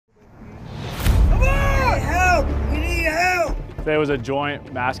Today was a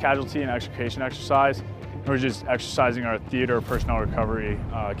joint mass casualty and extrication exercise. We're just exercising our theater personnel recovery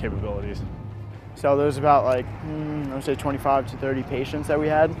capabilities. So there was about like, I would say 25 to 30 patients that we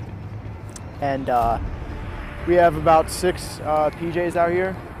had. And we have about 6 PJs out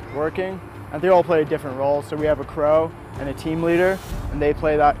here working, and they all play a different role. So we have a crow and a team leader, and they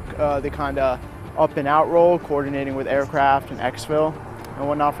play that the kind of up and out role, coordinating with aircraft and exfil and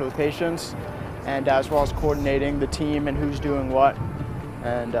whatnot for the patients, and as well as coordinating the team and who's doing what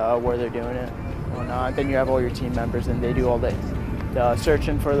and where they're doing it and whatnot. Then you have all your team members, and they do all the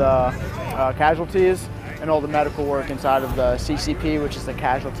searching for the casualties and all the medical work inside of the CCP, which is the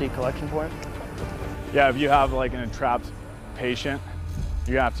casualty collection point. Yeah, if you have like an entrapped patient,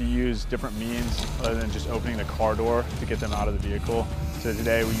 you're gonna have to use different means other than just opening the car door to get them out of the vehicle. So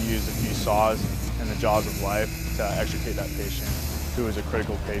today we used a few saws and the jaws of life to extricate that patient, who is a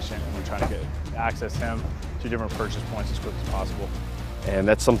critical patient, and we're trying to access him to different purchase points as quick as possible. And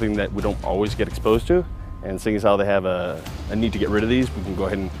that's something that we don't always get exposed to. And seeing as how they have a need to get rid of these, we can go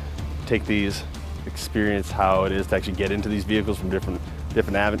ahead and take these, experience how it is to actually get into these vehicles from different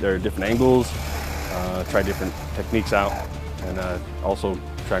angles, try different techniques out, and also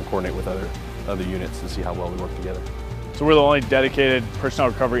try and coordinate with other units to see how well we work together. So we're the only dedicated personnel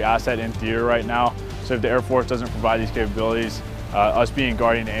recovery asset in theater right now. So if the Air Force doesn't provide these capabilities, us being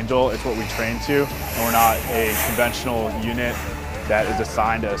Guardian Angel, it's what we train to, and we're not a conventional unit that is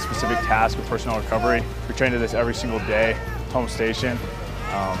assigned a specific task of personnel recovery. We train to this every single day, home station.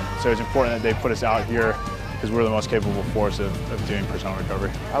 So it's important that they put us out here because we're the most capable force of doing personnel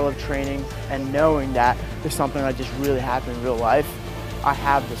recovery. I love training and knowing that there's something that just really happened in real life. I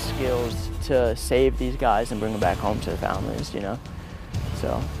have the skills to save these guys and bring them back home to their families, you know?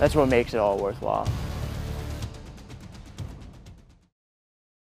 So that's what makes it all worthwhile.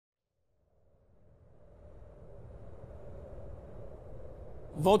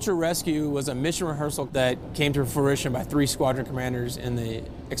 Vulture Rescue was a mission rehearsal that came to fruition by 3 squadron commanders in the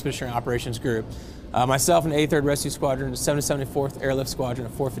Expeditionary Operations Group. Myself and 83rd Rescue Squadron, 774th Airlift Squadron,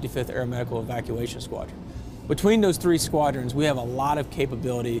 and 455th Aeromedical Evacuation Squadron. Between those 3 squadrons, we have a lot of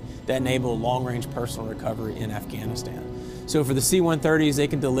capability that enable long-range personal recovery in Afghanistan. So for the C-130s, they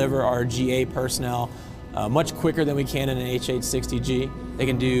can deliver our GA personnel much quicker than we can in an HH-60G. They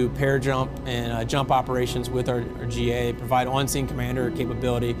can do parajump and jump operations with our GA, provide on-scene commander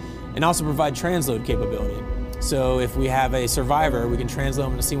capability, and also provide transload capability. So if we have a survivor, we can transload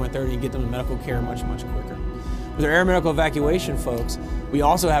them to C-130 and get them to medical care much quicker. With our aeromedical evacuation folks, we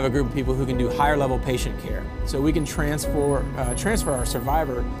also have a group of people who can do higher level patient care. So we can transfer our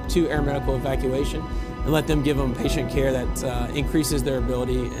survivor to aeromedical evacuation and let them give them patient care that increases their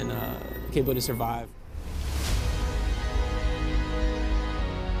ability and capability to survive.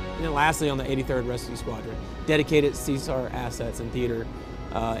 And then lastly, on the 83rd Rescue Squadron, dedicated CSAR assets and theater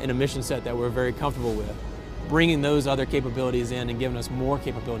in a mission set that we're very comfortable with. Bringing those other capabilities in and giving us more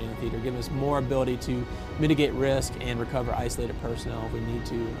capability in the theater, giving us more ability to mitigate risk and recover isolated personnel if we need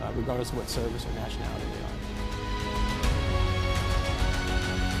to, regardless of what service or nationality they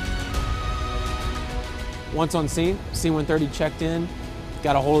are. Once on scene, C-130 checked in,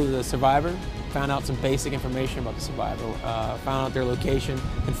 got a hold of the survivor, found out some basic information about the survivor, found out their location,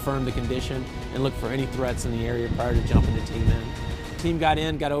 confirmed the condition, and looked for any threats in the area prior to jumping the team in. The team got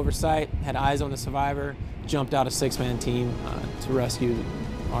in, got oversight, had eyes on the survivor, jumped out a 6-man team to rescue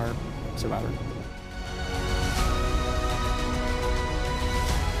our survivor.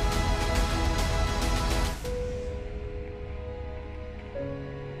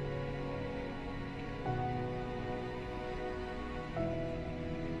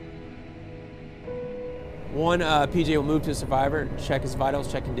 One PJ will move to the survivor, check his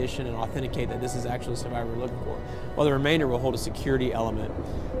vitals, check condition, and authenticate that this is actually the survivor we're looking for, while the remainder will hold a security element.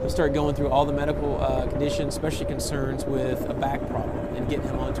 We'll start going through all the medical conditions, especially concerns with a back problem, and getting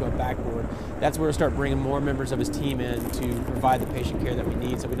him onto a backboard. That's where we'll start bringing more members of his team in to provide the patient care that we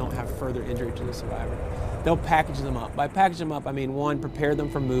need so we don't have further injury to the survivor. They'll package them up. By package them up, I mean, 1, prepare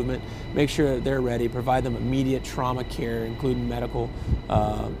them for movement, make sure that they're ready, provide them immediate trauma care, including medical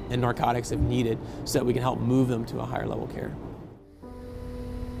and narcotics if needed, so that we can help move them to a higher level care.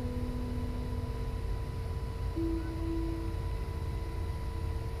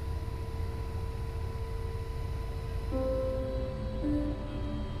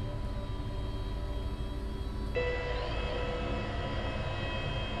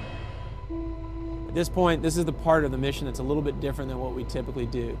 At this point, this is the part of the mission that's a little bit different than what we typically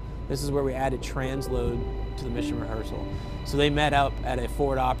do. This is where we added transload to the mission rehearsal. So they met up at a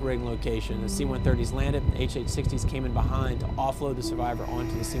forward operating location. The C-130s landed, the HH-60s came in behind to offload the survivor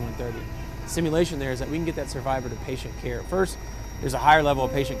onto the C-130. simulation there is that we can get that survivor to patient care. First, there's a higher level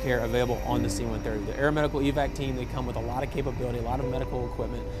of patient care available on the C-130. The aeromedical evac team, they come with a lot of capability, a lot of medical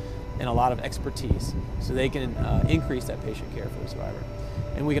equipment, and a lot of expertise, so they can increase that patient care for the survivor.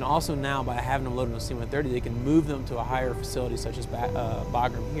 And we can also now, by having them loaded on the C-130, they can move them to a higher facility such as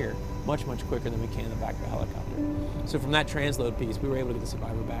Bagram here much quicker than we can in the back of a helicopter. So from that transload piece, we were able to get the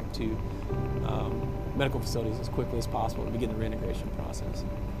survivor back to medical facilities as quickly as possible to begin the reintegration process.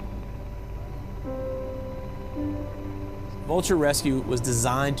 Vulture Rescue was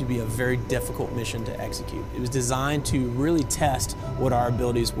designed to be a very difficult mission to execute. It was designed to really test what our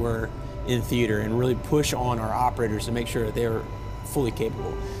abilities were in theater and really push on our operators to make sure that they were fully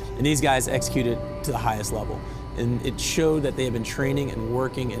capable. And these guys executed to the highest level. And it showed that they had been training and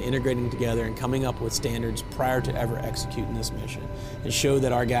working and integrating together and coming up with standards prior to ever executing this mission. It showed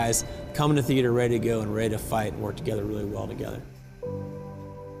that our guys come into theater ready to go and ready to fight and work together really well together.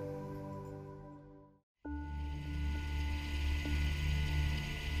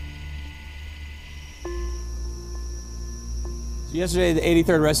 So yesterday, the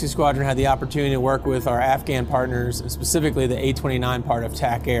 83rd Rescue Squadron had the opportunity to work with our Afghan partners, and specifically the A-29 part of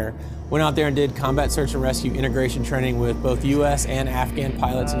TAC Air. Went out there and did combat search and rescue integration training with both U.S. and Afghan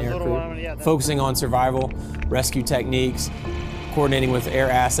pilots and aircrew, focusing on survival, rescue techniques, coordinating with air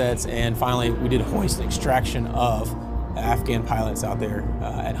assets, and finally we did hoist and extraction of Afghan pilots out there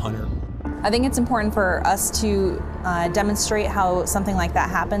at Hunter. I think it's important for us to demonstrate how something like that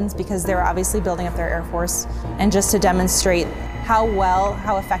happens, because they're obviously building up their Air Force, and just to demonstrate how well,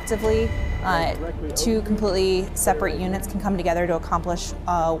 how effectively two completely separate units can come together to accomplish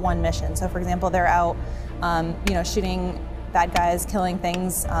one mission. So for example, they're out shooting bad guys, killing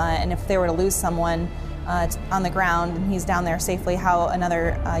things, and if they were to lose someone on the ground and he's down there safely, how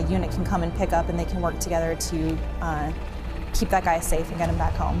another unit can come and pick up, and they can work together to keep that guy safe and get him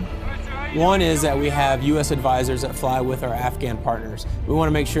back home. One is that we have U.S. advisors that fly with our Afghan partners. We want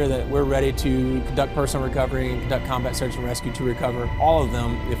to make sure that we're ready to conduct personal recovery and conduct combat search and rescue to recover all of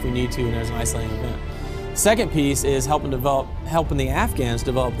them if we need to and there's an isolating event. Second piece is helping the Afghans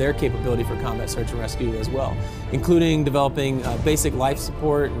develop their capability for combat search and rescue as well, including developing basic life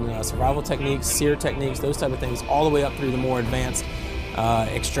support and survival techniques, SEER techniques, those type of things, all the way up through the more advanced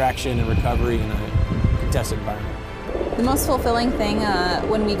extraction and recovery in a contested environment. The most fulfilling thing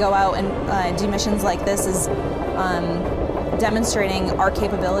when we go out and do missions like this is demonstrating our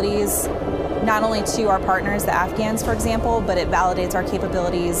capabilities, not only to our partners, the Afghans, for example, but it validates our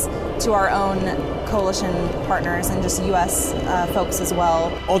capabilities to our own coalition partners and just U.S. folks as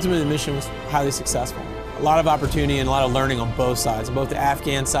well. Ultimately, the mission was highly successful. A lot of opportunity and a lot of learning on both sides, both the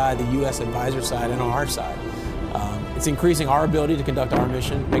Afghan side, the U.S. advisor side, and on our side. It's increasing our ability to conduct our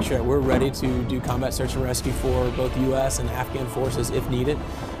mission, make sure that we're ready to do combat search and rescue for both U.S. and Afghan forces if needed,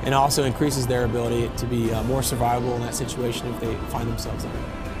 and also increases their ability to be more survivable in that situation if they find themselves in it.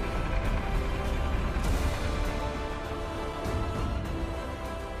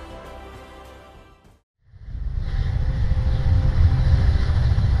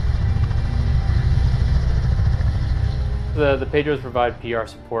 The Pedros provide PR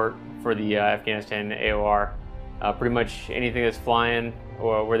support for the Afghanistan AOR. Pretty much anything that's flying,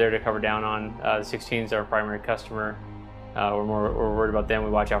 we're there to cover down on. The 16s are our primary customer. We're worried about them.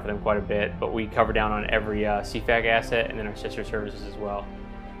 We watch out for them quite a bit, but we cover down on every CFAG asset and then our sister services as well.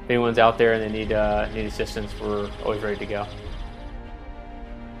 If anyone's out there and they need assistance, we're always ready to go.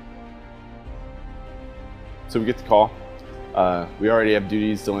 So we get the call. We already have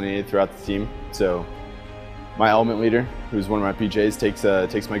duties delineated throughout the team. So my element leader, who's one of my PJs,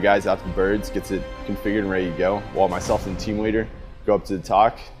 takes my guys out to the birds, gets it configured and ready to go, while myself and the team leader go up to the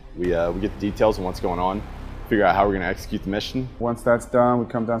TOC. We get the details on what's going on, figure out how we're going to execute the mission. Once that's done, we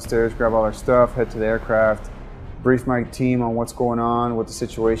come downstairs, grab all our stuff, head to the aircraft, brief my team on what's going on, what the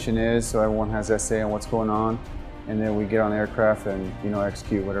situation is, so everyone has SA on what's going on, and then we get on the aircraft and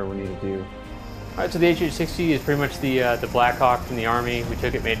execute whatever we need to do. All right, so the HH-60 is pretty much the Black Hawk from the Army. We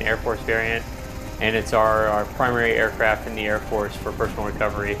took it, made an Air Force variant, and it's our primary aircraft in the Air Force for personal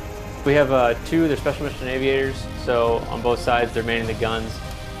recovery. We have two, they're special mission aviators, so on both sides they're manning the guns.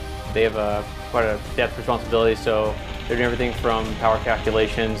 They have quite a depth responsibility, so they're doing everything from power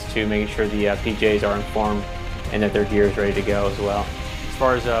calculations to making sure the PJs are informed and that their gear is ready to go as well. As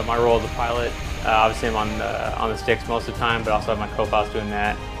far as my role as a pilot, obviously I'm on the sticks most of the time, but also have my co-pilots doing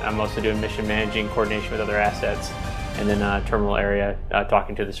that. I'm mostly doing mission managing, coordination with other assets, and then terminal area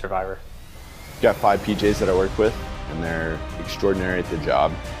talking to the survivor. Got 5 PJs that I work with, and they're extraordinary at their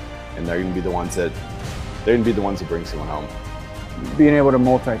job, and they're going to be the ones that bring someone home. Being able to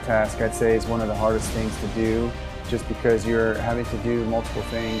multitask, I'd say, is one of the hardest things to do, just because you're having to do multiple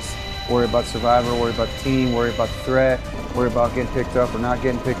things. Worry about survivor, worry about the team, worry about the threat, worry about getting picked up or not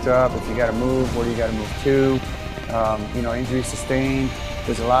getting picked up. If you got to move, where do you got to move to? You know, injuries sustained.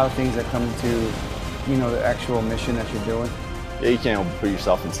 There's a lot of things that come into, you know, the actual mission that you're doing. Yeah, you can't put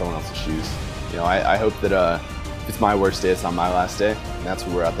yourself in someone else's shoes. You know, I hope that if it's my worst day, it's not my last day, and that's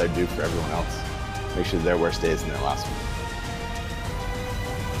what we're out there to do for everyone else. Make sure their worst day isn't their last one.